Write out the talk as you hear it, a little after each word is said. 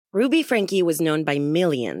Ruby Franke was known by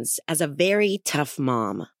millions as a very tough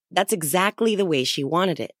mom. That's exactly the way she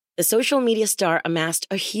wanted it. The social media star amassed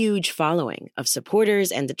a huge following of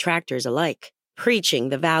supporters and detractors alike, preaching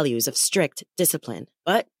the values of strict discipline.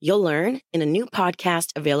 But you'll learn in a new podcast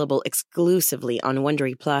available exclusively on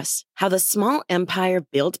Wondery Plus how the small empire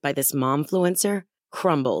built by this momfluencer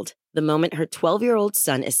crumbled the moment her 12-year-old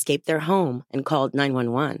son escaped their home and called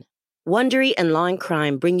 911. Wondery and Law and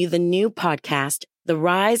Crime bring you the new podcast, The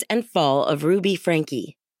Rise and Fall of Ruby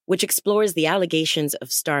Franke, which explores the allegations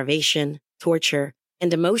of starvation, torture,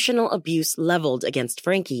 and emotional abuse leveled against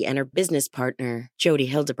Franke and her business partner, Jody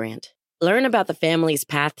Hildebrandt. Learn about the family's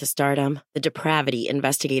path to stardom, the depravity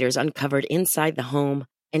investigators uncovered inside the home,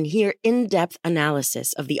 and hear in-depth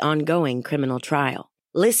analysis of the ongoing criminal trial.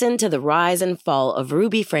 Listen to The Rise and Fall of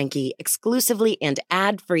Ruby Franke exclusively and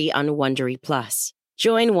ad-free on Wondery Plus.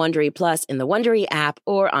 Join Wondery Plus in the Wondery app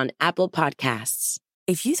or on Apple Podcasts.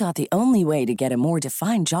 If you thought the only way to get a more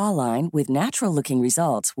defined jawline with natural-looking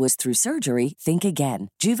results was through surgery, think again.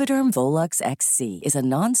 Juvederm Volux XC is a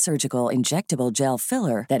non-surgical injectable gel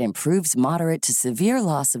filler that improves moderate to severe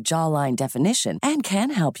loss of jawline definition and can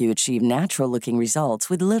help you achieve natural-looking results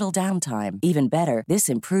with little downtime. Even better, this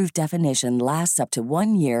improved definition lasts up to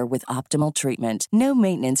 1 year with optimal treatment. No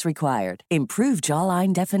maintenance required. Improve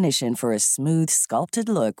jawline definition for a smooth, sculpted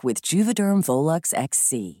look with Juvederm Volux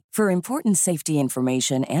XC. For important safety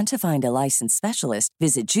information and to find a licensed specialist,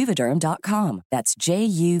 visit Juvederm.com. That's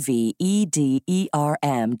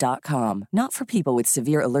JUVEDERM.com. Not for people with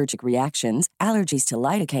severe allergic reactions, allergies to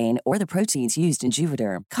lidocaine, or the proteins used in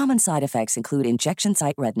Juvederm. Common side effects include injection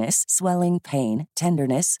site redness, swelling, pain,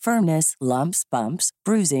 tenderness, firmness, lumps, bumps,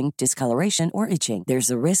 bruising, discoloration, or itching. There's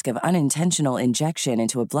a risk of unintentional injection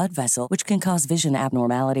into a blood vessel, which can cause vision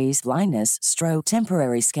abnormalities, blindness, stroke,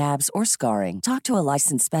 temporary scabs, or scarring. Talk to a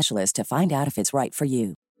licensed specialist to find out if it's right for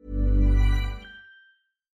you.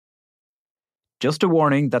 Just a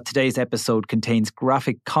warning that today's episode contains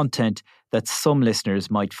graphic content that some listeners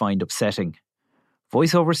might find upsetting.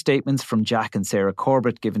 Voiceover statements from Jack and Sarah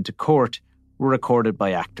Corbett given to court were recorded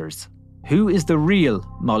by actors. Who is the real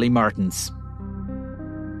Molly Martens?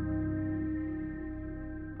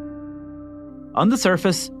 On the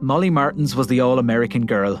surface, Molly Martens was the all-American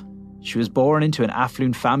girl. She was born into an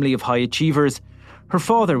affluent family of high achievers. Her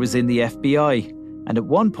father was in the FBI, and at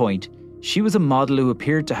one point, she was a model who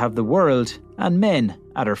appeared to have the world and men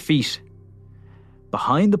at her feet.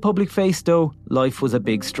 Behind the public face, though, life was a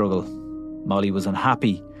big struggle. Molly was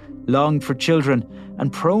unhappy, longed for children,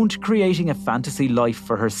 and prone to creating a fantasy life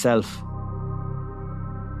for herself.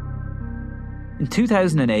 In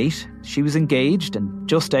 2008, she was engaged and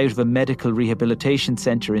just out of a medical rehabilitation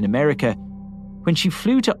centre in America when she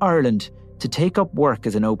flew to Ireland to take up work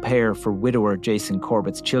as an au pair for widower Jason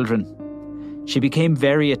Corbett's children. She became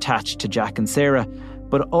very attached to Jack and Sarah,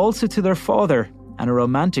 but also to their father, and a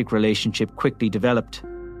romantic relationship quickly developed.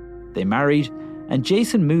 They married, and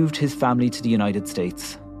Jason moved his family to the United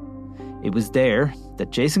States. It was there that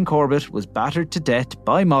Jason Corbett was battered to death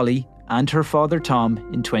by Molly and her father Tom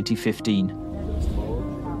in 2015.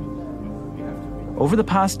 Over the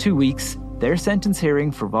past 2 weeks, their sentence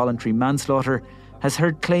hearing for voluntary manslaughter has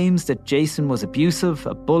heard claims that Jason was abusive,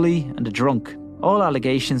 a bully and a drunk, all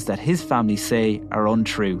allegations that his family say are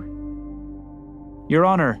untrue. Your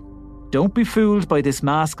Honour, don't be fooled by this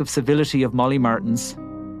mask of civility of Molly Martens.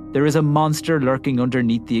 There is a monster lurking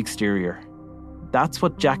underneath the exterior. That's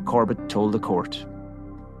what Jack Corbett told the court.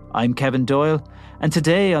 I'm Kevin Doyle, and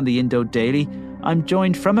today on the Indo Daily, I'm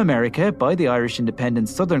joined from America by the Irish Independent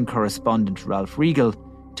Southern correspondent Ralph Riegel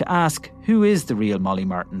to ask who is the real Molly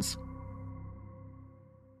Martens.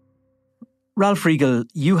 Ralph Riegel,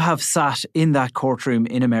 you have sat in that courtroom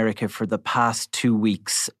in America for the past 2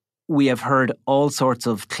 weeks. We have heard all sorts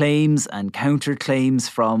of claims and counterclaims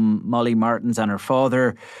from Molly Martens and her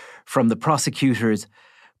father, from the prosecutors,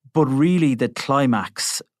 but really the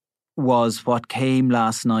climax was what came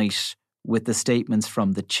last night with the statements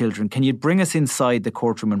from the children. Can you bring us inside the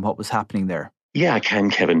courtroom and what was happening there? Yeah, I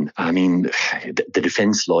can, Kevin. I mean, the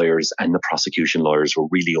defence lawyers and the prosecution lawyers were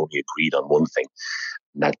really only agreed on one thing,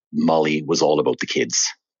 that Molly was all about the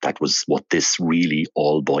kids. That was what this really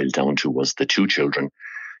all boiled down to, was the two children,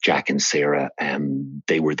 Jack and Sarah.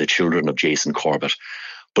 They were the children of Jason Corbett,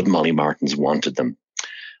 but Molly Martens wanted them.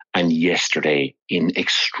 And yesterday, in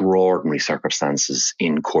extraordinary circumstances,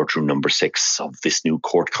 in courtroom number 6 of this new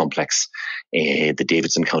court complex, the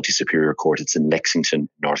Davidson County Superior Court, it's in Lexington,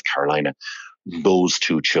 North Carolina, those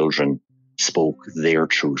two children spoke their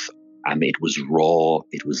truth. It was raw,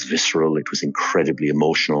 it was visceral, it was incredibly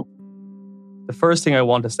emotional. The first thing I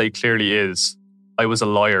want to say clearly is I was a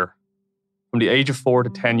lawyer. From the age of 4 to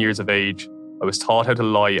 10 years of age, I was taught how to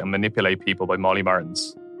lie and manipulate people by Molly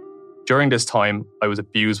Martens. During this time, I was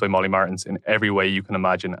abused by Molly Martens in every way you can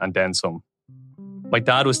imagine and then some. My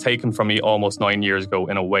dad was taken from me almost 9 years ago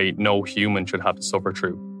in a way no human should have to suffer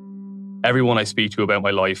through. Everyone I speak to about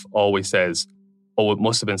my life always says, "Oh, it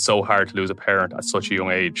must have been so hard to lose a parent at such a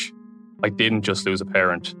young age." I didn't just lose a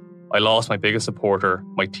parent. I lost my biggest supporter,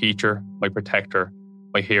 my teacher, my protector,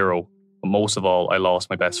 my hero, but most of all, I lost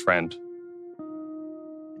my best friend.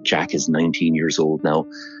 Jack is 19 years old now.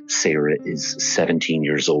 Sarah is 17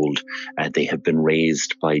 years old. They have been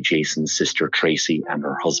raised by Jason's sister Tracy and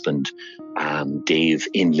her husband Dave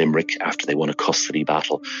in Limerick after they won a custody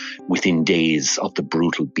battle within days of the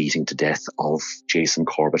brutal beating to death of Jason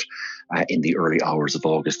Corbett in the early hours of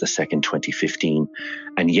August the 2nd, 2015.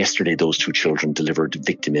 And yesterday, those two children delivered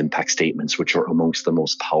victim impact statements, which are amongst the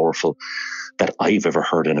most powerful that I've ever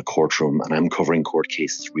heard in a courtroom. And I'm covering court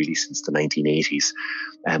cases really since the 1980s.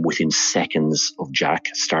 Within seconds of Jack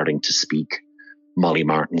starting to speak, Molly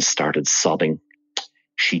Martens started sobbing.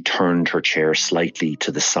 She turned her chair slightly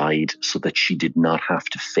to the side so that she did not have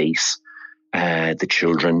to face the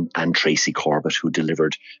children and Tracy Corbett, who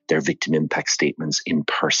delivered their victim impact statements in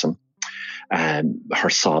person. Her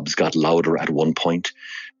sobs got louder at one point.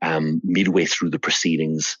 Midway through the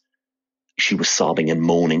proceedings, she was sobbing and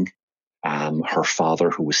moaning. Her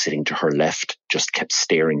father, who was sitting to her left, just kept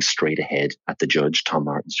staring straight ahead at the judge. Tom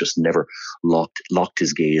Martens just never locked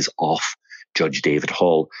his gaze off Judge David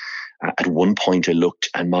Hall. At one point I looked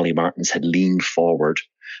and Molly Martens had leaned forward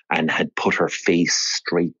and had put her face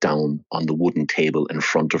straight down on the wooden table in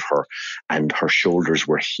front of her, and her shoulders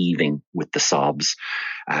were heaving with the sobs.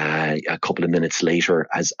 A couple of minutes later,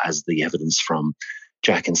 as the evidence from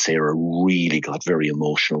Jack and Sarah really got very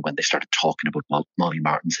emotional when they started talking about what Molly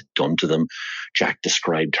Martens had done to them. Jack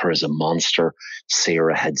described her as a monster.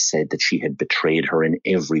 Sarah had said that she had betrayed her in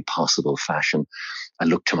every possible fashion. I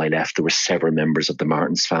looked to my left. There were several members of the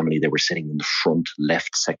Martens family. They were sitting in the front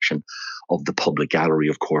left section of the public gallery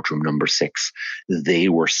of courtroom number 6. They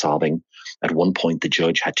were sobbing. At one point, the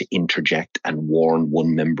judge had to interject and warn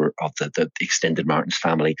one member of the extended Martens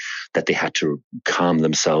family that they had to calm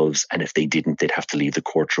themselves, and if they didn't, they'd have to leave the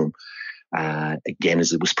courtroom. Again,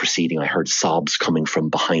 as it was proceeding, I heard sobs coming from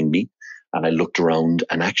behind me, and I looked around,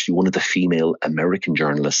 and actually one of the female American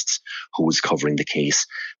journalists who was covering the case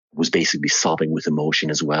was basically sobbing with emotion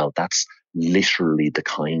as well. That's literally the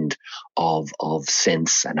kind of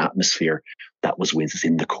sense and atmosphere that was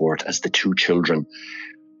within the court as the two children,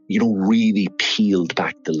 really peeled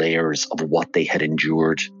back the layers of what they had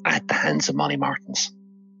endured at the hands of Molly Martens.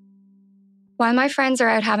 While my friends are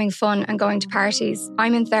out having fun and going to parties,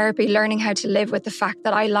 I'm in therapy learning how to live with the fact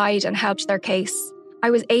that I lied and helped their case. I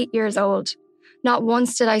was 8 years old. Not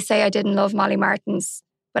once did I say I didn't love Molly Martens.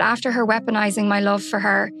 But after her weaponising my love for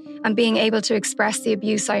her and being able to express the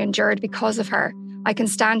abuse I endured because of her, I can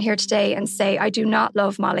stand here today and say I do not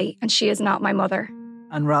love Molly and she is not my mother.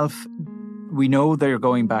 And Ralph, we know they're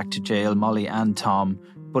going back to jail, Molly and Tom,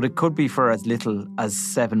 but it could be for as little as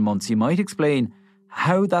 7 months. You might explain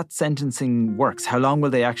how that sentencing works. How long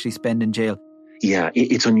will they actually spend in jail? Yeah,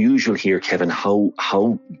 it's unusual here, Kevin,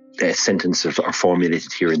 how sentences are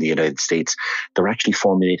formulated here in the United States. They're actually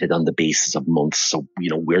formulated on the basis of months. So,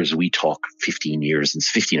 whereas we talk 15 years and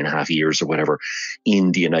 15 and a half years or whatever,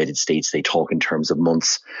 in the United States, they talk in terms of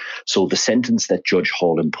months. So the sentence that Judge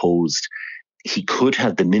Hall imposed,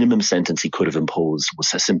 the minimum sentence he could have imposed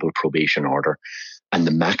was a simple probation order. And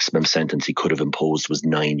the maximum sentence he could have imposed was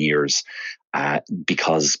 9 years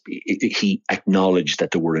because he acknowledged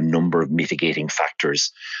that there were a number of mitigating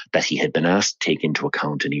factors that he had been asked to take into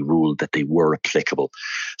account, and he ruled that they were applicable.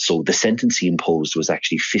 So the sentence he imposed was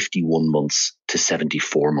actually 51 months to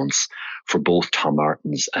 74 months for both Tom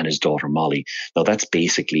Martens and his daughter Molly. Now that's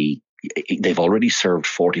basically, they've already served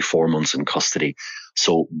 44 months in custody.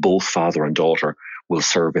 So both father and daughter will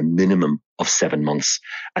serve a minimum of 7 months,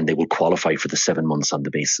 and they will qualify for the 7 months on the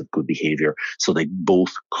basis of good behaviour. So they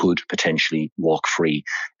both could potentially walk free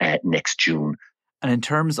next June. And in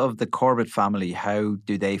terms of the Corbett family, how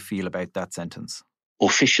do they feel about that sentence?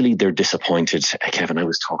 Officially, they're disappointed. Kevin, I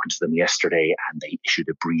was talking to them yesterday, and they issued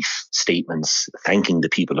a brief statement thanking the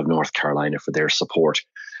people of North Carolina for their support,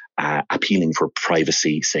 appealing for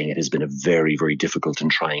privacy, saying it has been a very, very difficult and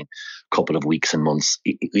trying couple of weeks and months.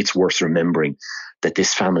 It's worth remembering that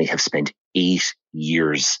this family have spent 8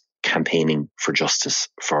 years campaigning for justice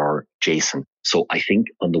for Jason. So I think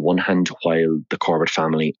on the one hand, while the Corbett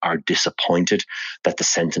family are disappointed that the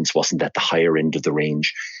sentence wasn't at the higher end of the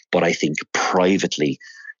range, but I think privately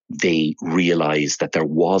they realized that there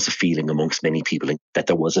was a feeling amongst many people that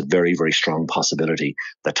there was a very, very strong possibility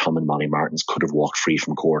that Tom and Molly Martens could have walked free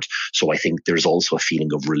from court. So I think there's also a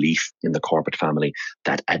feeling of relief in the Corbett family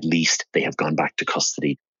that at least they have gone back to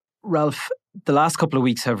custody. Ralph, the last couple of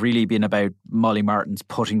weeks have really been about Molly Martens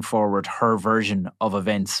putting forward her version of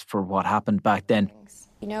events for what happened back then.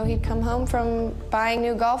 You know, he'd come home from buying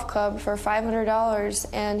a new golf club for $500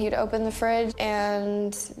 and he'd open the fridge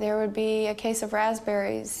and there would be a case of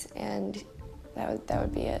raspberries and that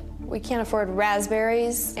would be it. We can't afford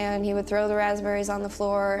raspberries and he would throw the raspberries on the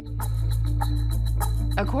floor.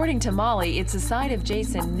 According to Molly, it's a side of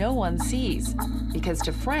Jason no one sees because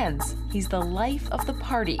to friends, he's the life of the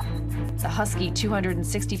party. The husky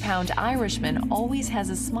 260-pound Irishman always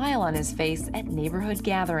has a smile on his face at neighborhood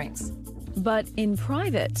gatherings. But in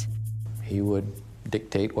private, he would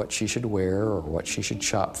dictate what she should wear or what she should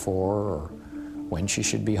shop for or when she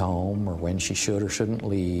should be home or when she should or shouldn't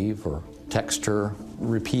leave or text her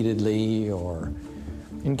repeatedly or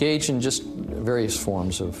engage in just various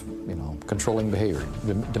forms of, controlling behavior.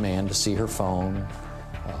 Demand to see her phone,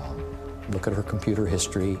 look at her computer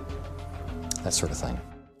history, that sort of thing.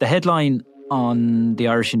 The headline on the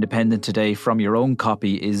Irish Independent today from your own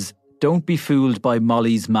copy is "Don't be fooled by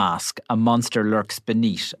Molly's mask, a monster lurks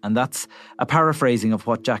beneath." And that's a paraphrasing of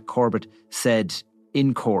what Jack Corbett said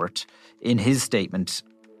in court in his statement.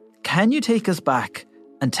 Can you take us back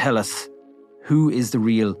and tell us who is the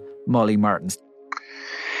real Molly Martens?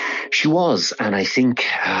 She was, and I think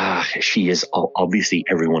she is obviously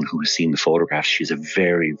everyone who has seen the photographs. She's a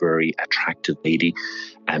very, very attractive lady.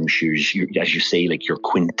 She's, as you say, like your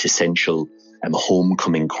quintessential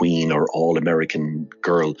homecoming queen or all-American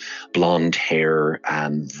girl, blonde hair,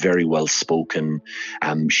 very well spoken.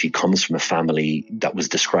 She comes from a family that was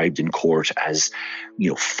described in court as,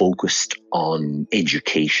 focused on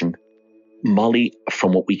education. Molly,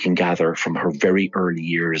 from what we can gather from her very early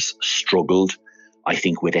years, struggled, I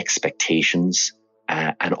think, with expectations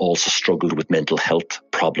and also struggled with mental health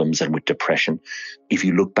problems and with depression. If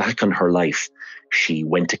you look back on her life, she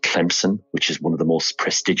went to Clemson, which is one of the most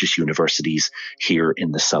prestigious universities here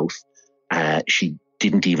in the South. She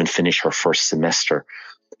didn't even finish her first semester.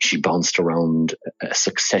 She bounced around a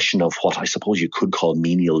succession of what I suppose you could call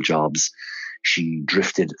menial jobs. She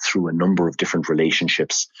drifted through a number of different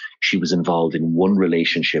relationships. She was involved in one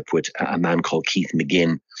relationship with a man called Keith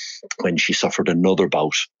McGinn when she suffered another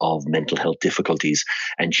bout of mental health difficulties.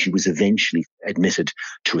 And she was eventually admitted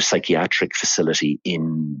to a psychiatric facility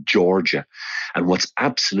in Georgia. And what's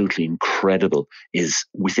absolutely incredible is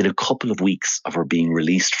within a couple of weeks of her being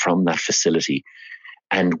released from that facility,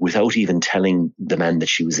 and without even telling the man that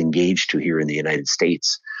she was engaged to here in the United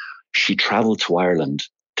States, she traveled to Ireland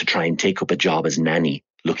to try and take up a job as nanny,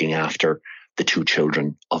 looking after the two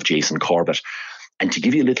children of Jason Corbett. And to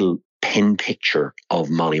give you a little pen picture of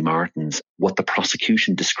Molly Martens, what the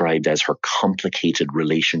prosecution described as her complicated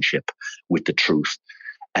relationship with the truth,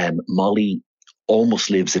 Molly almost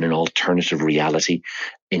lives in an alternative reality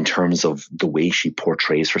in terms of the way she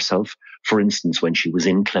portrays herself. For instance, when she was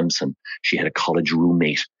in Clemson, she had a college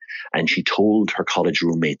roommate, and she told her college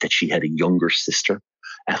roommate that she had a younger sister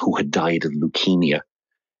who had died of leukemia.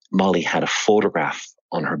 Molly had a photograph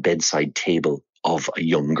on her bedside table of a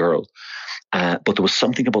young girl. But there was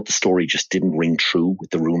something about the story just didn't ring true with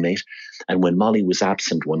the roommate. And when Molly was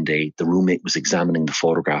absent one day, the roommate was examining the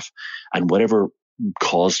photograph, and whatever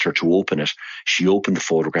caused her to open it, she opened the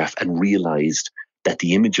photograph and realized that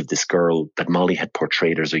the image of this girl that Molly had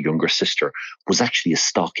portrayed as a younger sister was actually a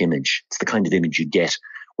stock image. It's the kind of image you get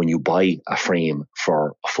when you buy a frame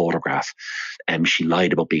for a photograph. She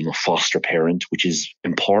lied about being a foster parent, which is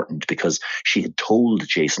important because she had told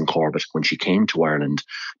Jason Corbett when she came to Ireland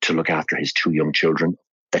to look after his two young children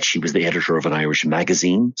that she was the editor of an Irish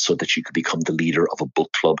magazine so that she could become the leader of a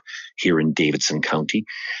book club here in Davidson County.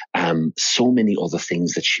 So many other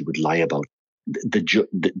things that she would lie about.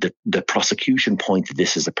 The prosecution pointed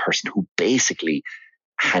this as a person who basically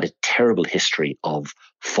had a terrible history of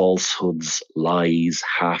falsehoods, lies,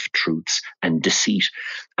 half-truths, and deceit.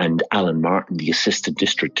 And Alan Martin, the assistant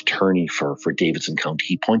district attorney for Davidson County,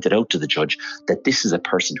 he pointed out to the judge that this is a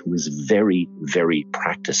person who is very, very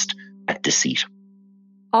practiced at deceit.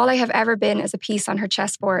 All I have ever been is a piece on her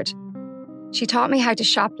chessboard. She taught me how to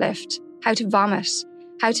shoplift, how to vomit,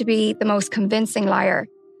 how to be the most convincing liar.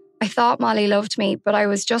 I thought Molly loved me, but I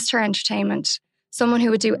was just her entertainment. Someone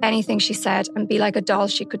who would do anything she said and be like a doll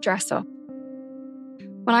she could dress up.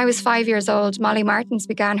 When I was 5 years old, Molly Martens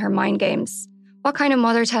began her mind games. What kind of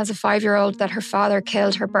mother tells a 5-year-old that her father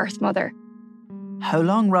killed her birth mother? How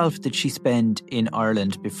long, Ralph, did she spend in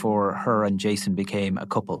Ireland before her and Jason became a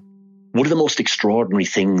couple? One of the most extraordinary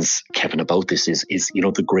things, Kevin, about this is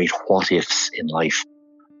the great what ifs in life.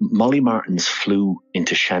 Molly Martens flew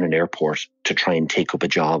into Shannon Airport to try and take up a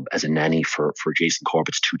job as a nanny for Jason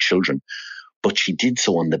Corbett's 2 children, but she did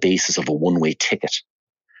so on the basis of a one-way ticket.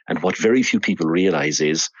 And what very few people realize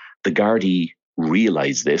is the Gardaí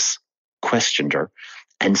realized this, questioned her,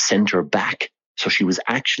 and sent her back. So she was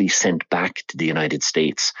actually sent back to the United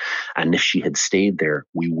States. And if she had stayed there,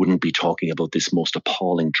 we wouldn't be talking about this most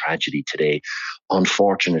appalling tragedy today.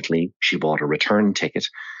 Unfortunately, she bought a return ticket.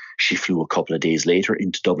 She flew a couple of days later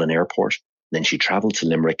into Dublin Airport. Then she travelled to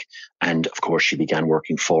Limerick. And of course, she began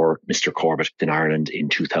working for Mr. Corbett in Ireland in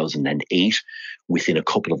 2008. Within a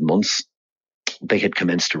couple of months, they had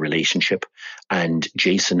commenced a relationship, and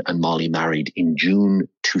Jason and Molly married in June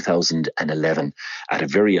 2011 at a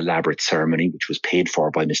very elaborate ceremony, which was paid for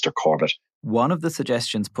by Mr. Corbett. One of the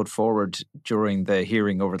suggestions put forward during the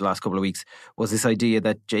hearing over the last couple of weeks was this idea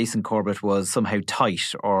that Jason Corbett was somehow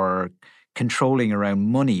tight or controlling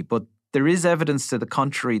around money, but there is evidence to the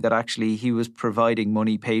contrary that actually he was providing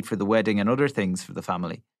money, paid for the wedding and other things for the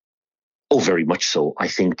family. Oh, very much so. I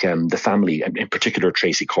think the family, in particular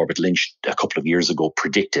Tracy Corbett Lynch, a couple of years ago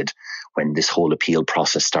predicted when this whole appeal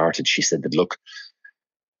process started, she said that, look,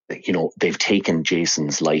 they've taken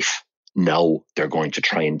Jason's life. Now they're going to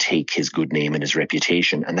try and take his good name and his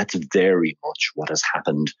reputation. And that's very much what has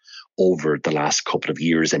happened over the last couple of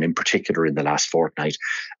years. And in particular, in the last fortnight,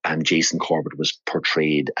 Jason Corbett was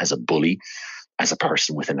portrayed as a bully, as a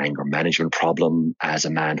person with an anger management problem, as a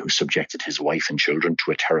man who subjected his wife and children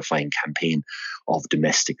to a terrifying campaign of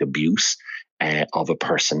domestic abuse, of a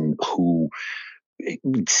person who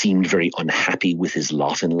seemed very unhappy with his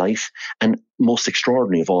lot in life. And most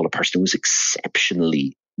extraordinary of all, a person who was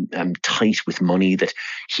exceptionally tight with money, that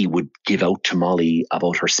he would give out to Molly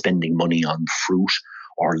about her spending money on fruit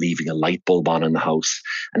or leaving a light bulb on in the house.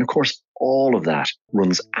 And of course, all of that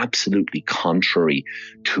runs absolutely contrary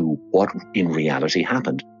to what in reality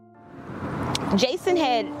happened. Jason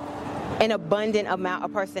had an abundant amount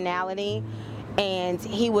of personality, and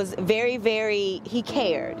he was he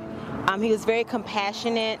cared. He was very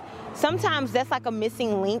compassionate. Sometimes that's like a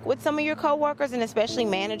missing link with some of your coworkers, and especially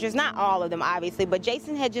managers. Not all of them, obviously, but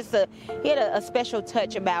Jason had a special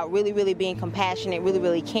touch about really, really being compassionate, really,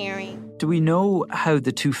 really caring. Do we know how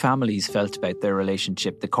the two families felt about their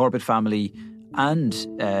relationship, the Corbett family and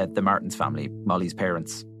the Martens family, Molly's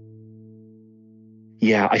parents?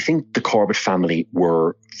 Yeah, I think the Corbett family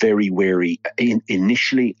were very wary.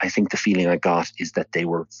 Initially, I think the feeling I got is that they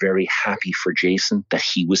were very happy for Jason, that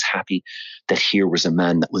he was happy, that here was a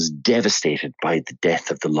man that was devastated by the death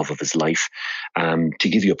of the love of his life. To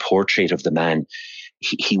give you a portrait of the man,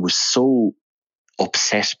 he was so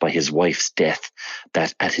upset by his wife's death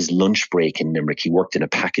that at his lunch break in Limerick, he worked in a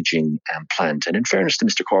packaging plant. And in fairness to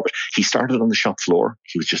Mr. Corbett, he started on the shop floor.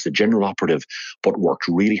 He was just a general operative, but worked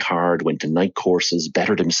really hard, went to night courses,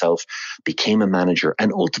 bettered himself, became a manager,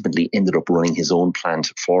 and ultimately ended up running his own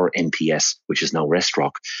plant for NPS, which is now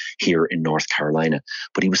Restrock, here in North Carolina.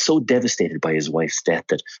 But he was so devastated by his wife's death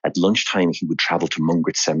that at lunchtime, he would travel to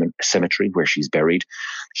Mungret Cemetery, where she's buried.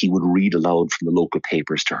 He would read aloud from the local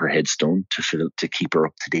papers to her headstone to keep her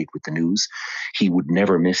up to date with the news. He would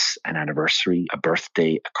never miss an anniversary, a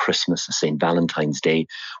birthday, a Christmas, a St. Valentine's Day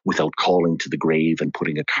without calling to the grave and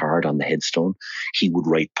putting a card on the headstone. He would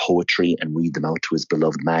write poetry and read them out to his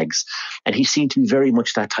beloved mags. And he seemed to be very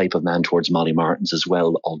much that type of man towards Molly Martens as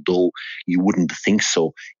well, although you wouldn't think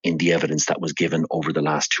so in the evidence that was given over the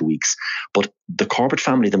last 2 weeks. But the Corbett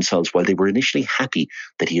family themselves, while they were initially happy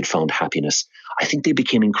that he had found happiness, I think they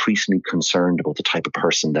became increasingly concerned about the type of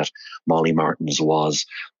person that Molly Martens was.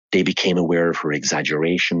 They became aware of her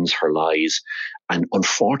exaggerations, her lies, and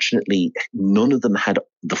unfortunately, none of them had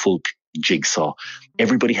the full jigsaw.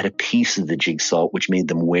 Everybody had a piece of the jigsaw, which made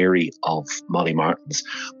them wary of Molly Martens,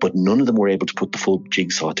 but none of them were able to put the full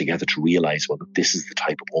jigsaw together to realize, well, this is the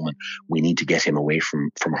type of woman we need to get him away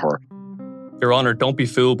from her. Your Honour, don't be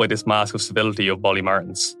fooled by this mask of civility of Molly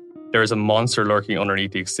Martens. There is a monster lurking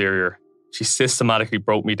underneath the exterior. She systematically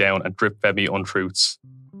broke me down and drip-fed me untruths.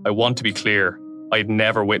 I want to be clear. I had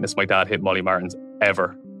never witnessed my dad hit Molly Martens,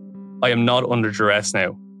 ever. I am not under duress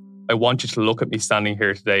now. I want you to look at me standing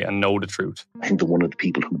here today and know the truth. I think that one of the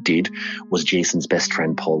people who did was Jason's best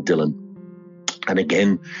friend, Paul Dillon. And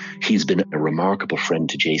again, he's been a remarkable friend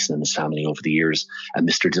to Jason and his family over the years. And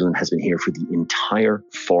Mr. Dillon has been here for the entire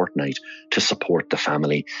fortnight to support the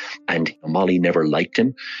family. And Molly never liked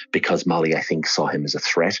him because Molly, I think, saw him as a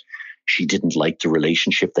threat. She didn't like the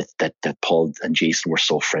relationship that Paul and Jason were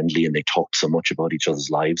so friendly and they talked so much about each other's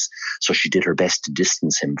lives. So she did her best to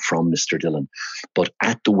distance him from Mr. Dillon. But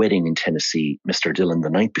at the wedding in Tennessee, Mr. Dillon, the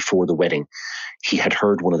night before the wedding, he had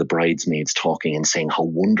heard one of the bridesmaids talking and saying how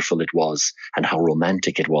wonderful it was and how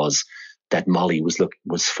romantic it was that Molly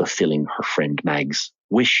was fulfilling her friend Mag's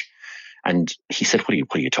wish. And he said, what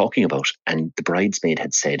are you talking about? And the bridesmaid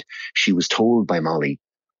had said she was told by Molly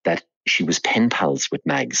that she was pen pals with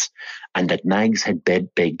Mags and that Mags had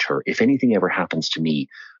begged her, if anything ever happens to me,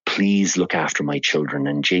 please look after my children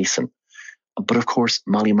and Jason. But of course,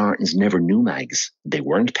 Molly Martens never knew Mags. They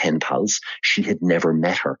weren't pen pals. She had never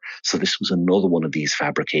met her. So this was another one of these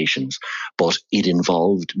fabrications. But it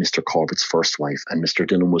involved Mr. Corbett's first wife, and Mr.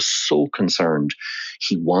 Dillon was so concerned.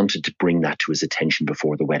 He wanted to bring that to his attention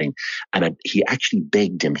before the wedding. And he actually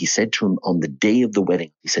begged him. He said to him on the day of the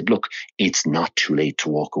wedding, he said, look, it's not too late to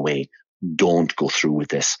walk away. Don't go through with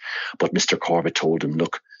this. But Mr. Corbett told him,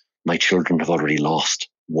 look, my children have already lost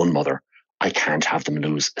one mother. I can't have them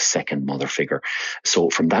lose a second mother figure. So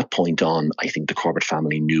from that point on, I think the Corbett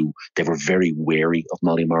family knew they were very wary of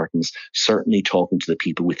Molly Martens. Certainly talking to the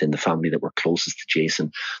people within the family that were closest to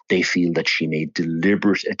Jason, they feel that she made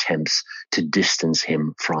deliberate attempts to distance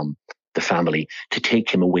him from the family, to take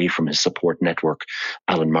him away from his support network.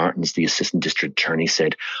 Alan Martens, the assistant district attorney,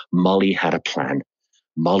 said Molly had a plan.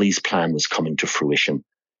 Molly's plan was coming to fruition.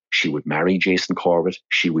 She would marry Jason Corbett,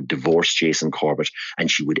 she would divorce Jason Corbett,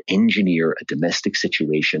 and she would engineer a domestic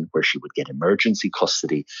situation where she would get emergency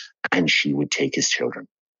custody and she would take his children.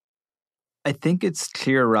 I think it's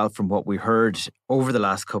clear, Ralph, from what we heard over the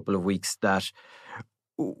last couple of weeks that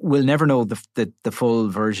we'll never know the full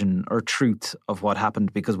version or truth of what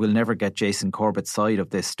happened because we'll never get Jason Corbett's side of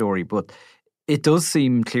this story. But it does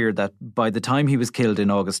seem clear that by the time he was killed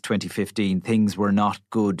in August 2015, things were not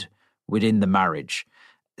good within the marriage.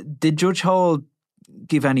 Did Judge Hall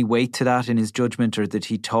give any weight to that in his judgment, or did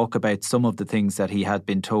he talk about some of the things that he had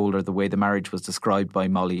been told or the way the marriage was described by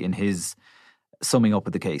Molly in his summing up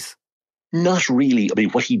of the case? Not really. I mean,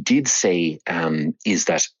 what he did say is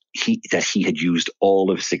that he had used all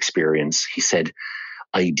of his experience. He said,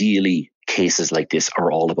 ideally, cases like this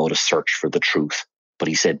are all about a search for the truth. But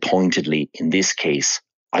he said pointedly, in this case,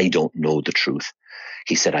 I don't know the truth.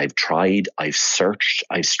 He said, I've tried, I've searched,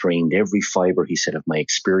 I've strained every fibre, he said, of my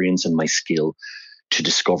experience and my skill to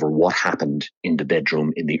discover what happened in the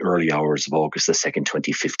bedroom in the early hours of August the 2nd,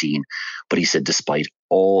 2015. But he said, despite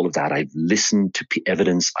all of that, I've listened to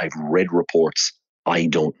evidence, I've read reports, I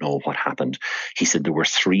don't know what happened. He said there were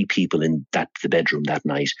 3 people in the bedroom that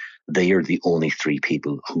night. They are the only 3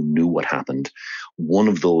 people who knew what happened. One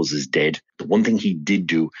of those is dead. The one thing he did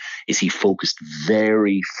do is he focused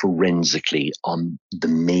very forensically on the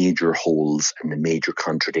major holes and the major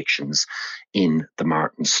contradictions in the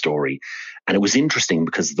Martin story. And it was interesting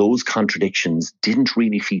because those contradictions didn't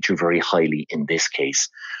really feature very highly in this case.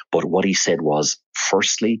 But what he said was,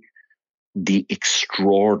 firstly, the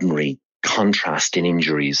extraordinary contrast in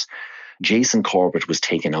injuries. Jason Corbett was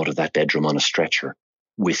taken out of that bedroom on a stretcher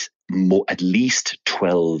with at least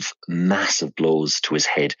 12 massive blows to his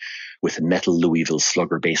head with a metal Louisville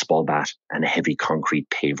Slugger baseball bat and a heavy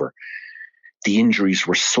concrete paver. The injuries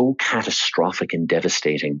were so catastrophic and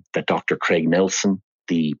devastating that Dr. Craig Nelson,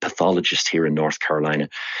 the pathologist here in North Carolina,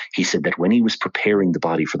 he said that when he was preparing the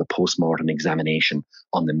body for the post-mortem examination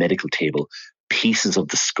on the medical table, pieces of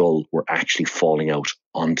the skull were actually falling out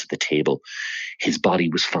onto the table. His body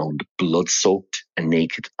was found blood-soaked and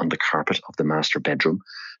naked on the carpet of the master bedroom.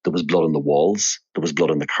 There was blood on the walls. There was blood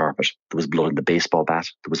on the carpet. There was blood on the baseball bat.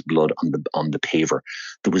 There was blood on the paver.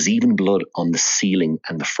 There was even blood on the ceiling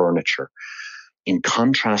and the furniture. In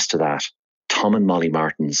contrast to that, Tom and Molly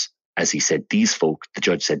Martens, as he said, the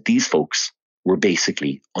judge said, these folks were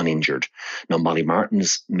basically uninjured. Now, Molly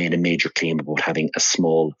Martens made a major claim about having a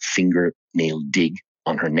small fingernail dig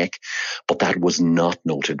on her neck, but that was not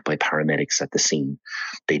noted by paramedics at the scene.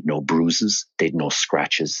 They'd no bruises, they'd no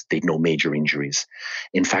scratches, they'd no major injuries.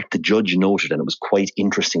 In fact, the judge noted, and it was quite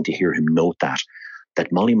interesting to hear him note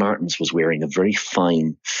that Molly Martens was wearing a very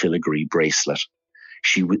fine filigree bracelet.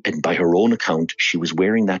 And by her own account, she was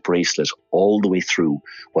wearing that bracelet all the way through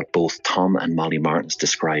what both Tom and Molly Martens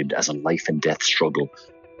described as a life and death struggle.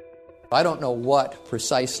 I don't know what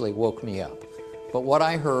precisely woke me up, but what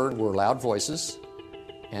I heard were loud voices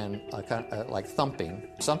and kind of like thumping.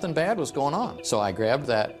 Something bad was going on. So I grabbed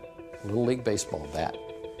that Little League baseball bat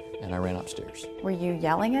and I ran upstairs. Were you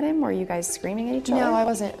yelling at him? Were you guys screaming at each other? No,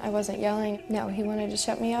 I wasn't yelling. No, he wanted to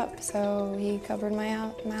shut me up, so he covered my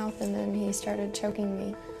mouth and then he started choking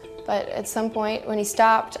me. But at some point, when he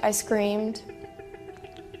stopped, I screamed.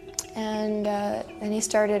 And then he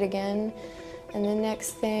started again. And the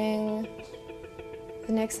next thing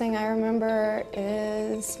I remember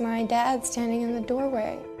is my dad standing in the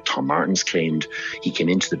doorway. Tom Martens claimed he came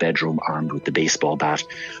into the bedroom armed with the baseball bat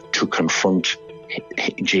to confront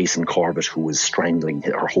Jason Corbett, who was strangling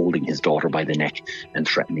or holding his daughter by the neck and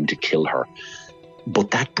threatening to kill her.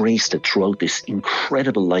 But that braced it throughout this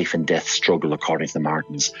incredible life and death struggle, according to the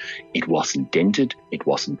Martens. It wasn't dented, it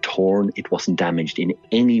wasn't torn, it wasn't damaged in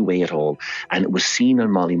any way at all. And it was seen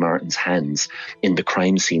on Molly Martens' hands in the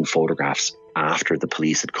crime scene photographs after the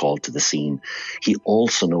police had called to the scene. He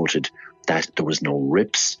also noted that there was no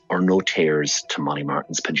rips or no tears to Molly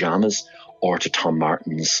Martens' pajamas or to Tom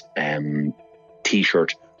Martens'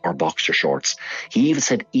 t-shirt or boxer shorts. He even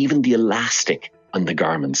said even the elastic on the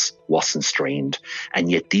garments wasn't strained,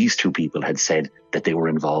 and yet these two people had said that they were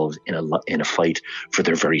involved in a fight for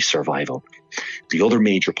their very survival. The other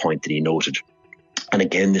major point that he noted, and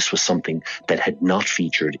again this was something that had not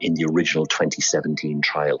featured in the original 2017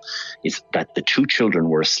 trial, is that the two children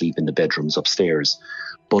were asleep in the bedrooms upstairs,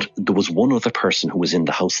 but there was one other person who was in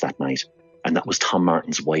the house that night, and that was Tom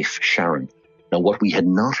Martens' wife, Sharon. Now, what we had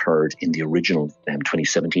not heard in the original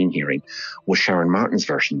 2017 hearing was Sharon Martens'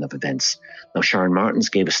 version of events. Now, Sharon Martens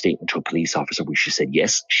gave a statement to a police officer where she said,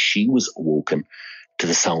 yes, she was awoken to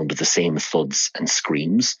the sound of the same thuds and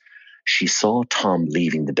screams. She saw Tom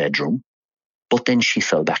leaving the bedroom, but then she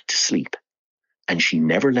fell back to sleep. And she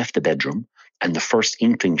never left the bedroom. And the first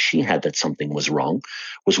inkling she had that something was wrong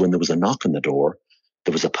was when there was a knock on the door.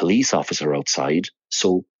 There was a police officer outside.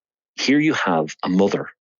 So here you have a mother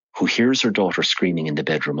who hears her daughter screaming in the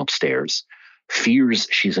bedroom upstairs, fears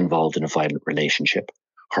she's involved in a violent relationship.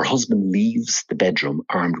 Her husband leaves the bedroom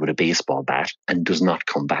armed with a baseball bat and does not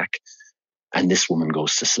come back. And this woman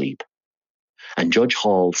goes to sleep. And Judge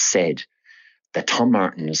Hall said that Tom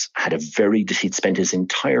Martens he'd spent his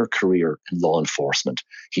entire career in law enforcement.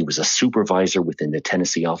 He was a supervisor within the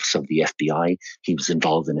Tennessee office of the FBI. He was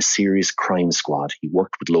involved in a serious crime squad. He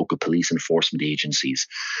worked with local police enforcement agencies.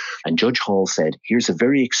 And Judge Hall said, here's a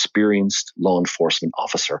very experienced law enforcement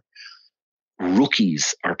officer.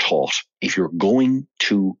 Rookies are taught, if you're going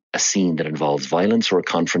to a scene that involves violence or a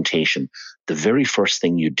confrontation, the very first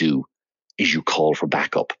thing you do is you call for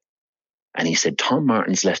backup. And he said Tom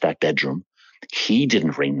Martens left that bedroom. He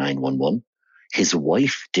didn't ring 911. His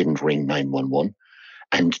wife didn't ring 911.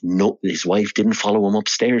 And his wife didn't follow him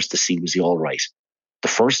upstairs to see was he all right. The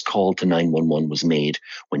first call to 911 was made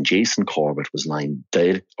when Jason Corbett was lying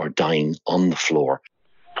dead or dying on the floor.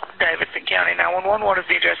 Davidson County 911, what is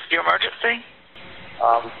the address of your emergency?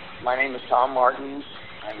 My name is Tom Martens.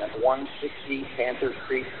 I'm at 160 Panther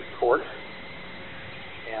Creek Court,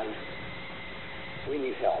 and we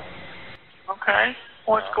need help. Okay.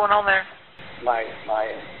 What's going on there? My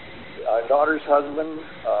daughter's husband,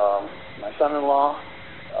 my son-in-law,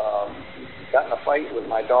 got in a fight with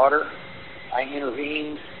my daughter. I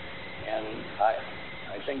intervened, and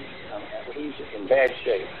I think he's in bad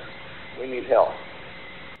shape. We need help.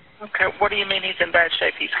 Okay, what do you mean he's in bad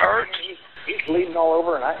shape? He's hurt? He's bleeding all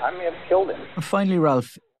over, and I may have killed him. Finally,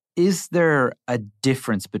 Ralph, is there a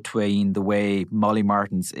difference between the way Molly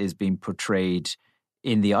Martens is being portrayed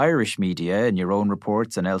in the Irish media, in your own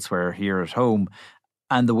reports and elsewhere here at home,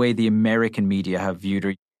 and the way the American media have viewed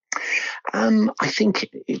her? I think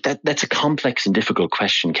that's a complex and difficult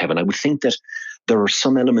question, Kevin. I would think that there are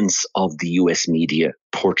some elements of the US media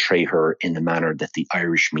portray her in the manner that the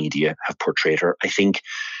Irish media have portrayed her. I think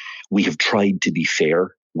we have tried to be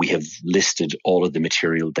fair. We have listed all of the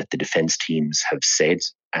material that the defense teams have said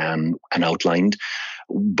and outlined.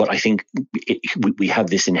 But I think we have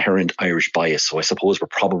this inherent Irish bias. So I suppose we're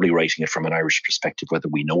probably writing it from an Irish perspective, whether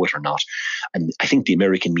we know it or not. And I think the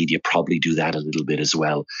American media probably do that a little bit as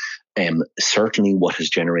well. Certainly what has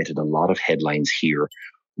generated a lot of headlines here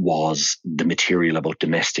was the material about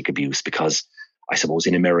domestic abuse, because I suppose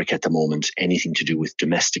in America at the moment, anything to do with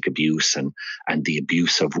domestic abuse and the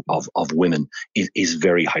abuse of women is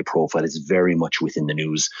very high profile. It's very much within the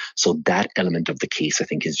news. So that element of the case, I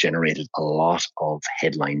think, has generated a lot of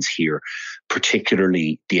headlines here,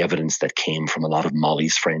 particularly the evidence that came from a lot of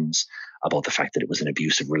Molly's friends about the fact that it was an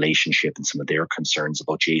abusive relationship and some of their concerns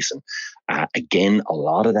about Jason. Again, a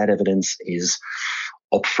lot of that evidence is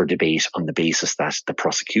up for debate on the basis that the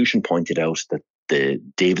prosecution pointed out that the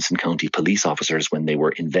Davidson County police officers, when they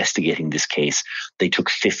were investigating this case, they took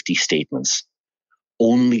 50 statements.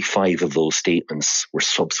 Only 5 of those statements were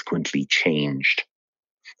subsequently changed.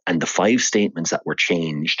 And the 5 statements that were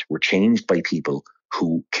changed by people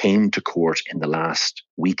who came to court in the last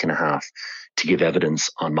week and a half to give evidence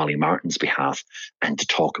on Molly Martens' behalf and to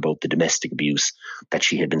talk about the domestic abuse that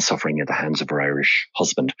she had been suffering at the hands of her Irish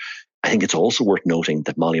husband. I think it's also worth noting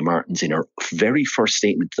that Molly Martens, in her very first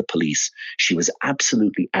statement to the police, she was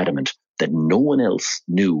absolutely adamant that no one else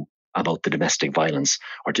knew about the domestic violence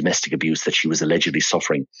or domestic abuse that she was allegedly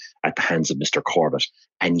suffering at the hands of Mr. Corbett.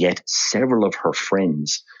 And yet several of her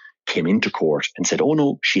friends came into court and said, oh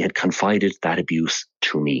no, she had confided that abuse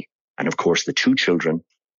to me. And of course, the two children,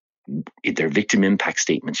 in their victim impact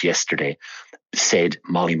statements yesterday, said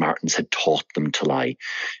Molly Martens had taught them to lie.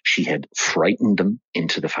 She had frightened them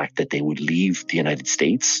into the fact that they would leave the United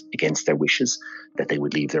States against their wishes, that they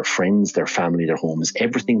would leave their friends, their family, their homes,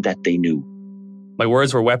 everything that they knew. My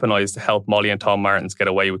words were weaponized to help Molly and Tom Martens get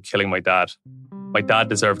away with killing my dad. My dad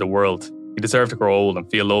deserved the world. He deserved to grow old and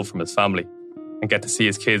feel love from his family and get to see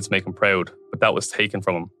his kids make him proud, but that was taken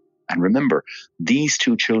from him. And remember, these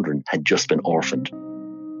two children had just been orphaned.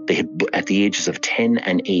 They had, at the ages of 10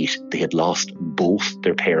 and 8, they had lost both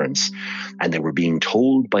their parents, and they were being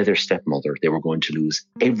told by their stepmother they were going to lose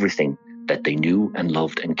everything that they knew and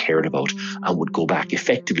loved and cared about and would go back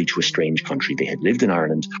effectively to a strange country. They had lived in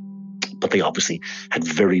Ireland, but they obviously had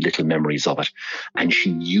very little memories of it. And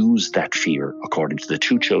she used that fear, according to the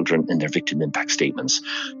two children in their victim impact statements,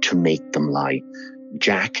 to make them lie.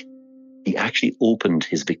 Jack, he actually opened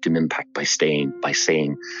his victim impact by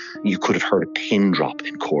saying, you could have heard a pin drop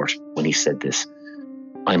in court when he said this,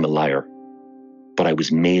 I'm a liar, but I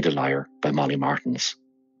was made a liar by Molly Martens.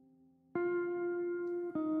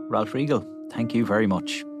 Ralph Riegel, thank you very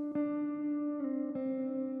much.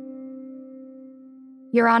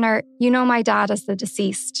 Your Honour, you know my dad as the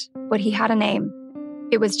deceased, but he had a name.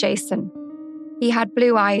 It was Jason. He had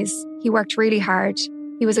blue eyes. He worked really hard.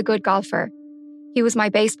 He was a good golfer. He was my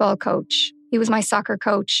baseball coach. He was my soccer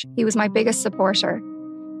coach. He was my biggest supporter.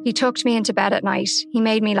 He tucked me into bed at night. He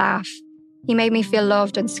made me laugh. He made me feel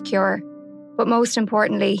loved and secure. But most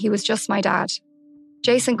importantly, he was just my dad.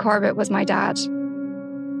 Jason Corbett was my dad.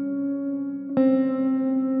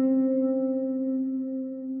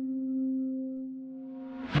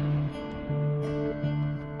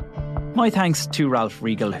 My thanks to Ralph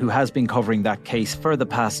Riegel, who has been covering that case for the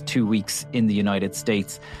past 2 weeks in the United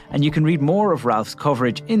States. And you can read more of Ralph's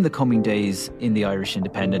coverage in the coming days in the Irish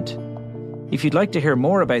Independent. If you'd like to hear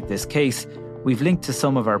more about this case, we've linked to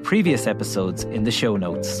some of our previous episodes in the show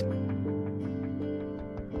notes.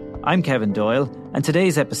 I'm Kevin Doyle, and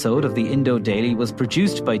today's episode of the Indo Daily was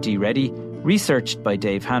produced by Dee Reddy, researched by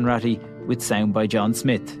Dave Hanratty, with sound by John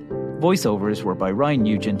Smith. Voiceovers were by Ryan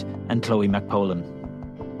Nugent and Chloe McPolan.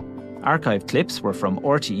 Archived clips were from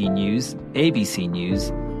RTE News, ABC News,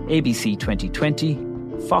 ABC 2020,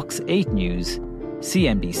 Fox 8 News,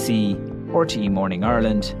 CNBC, RTE Morning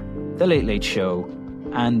Ireland, The Late Late Show,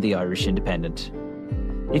 and The Irish Independent.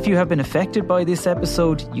 If you have been affected by this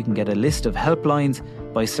episode, you can get a list of helplines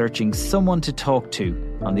by searching Someone to Talk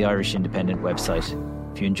To on the Irish Independent website.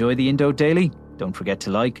 If you enjoy the Indo Daily, don't forget to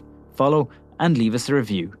like, follow, and leave us a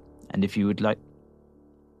review. And if you would like...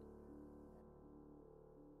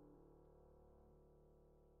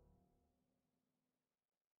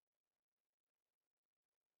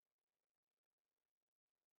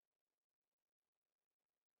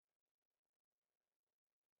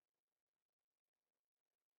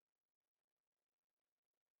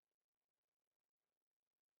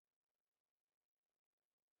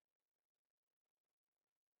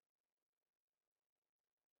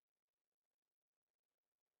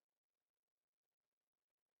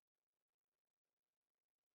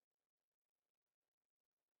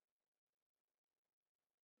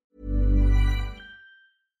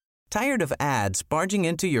 Tired of ads barging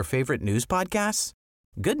into your favorite news podcasts?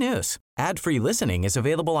 Good news. Ad-free listening is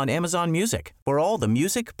available on Amazon Music for all the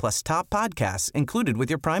music plus top podcasts included with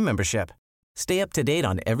your Prime membership. Stay up to date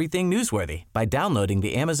on everything newsworthy by downloading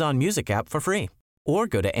the Amazon Music app for free or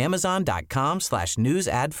go to amazon.com/news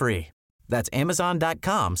ad free. That's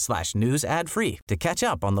amazon.com/news ad free to catch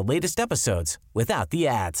up on the latest episodes without the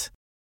ads.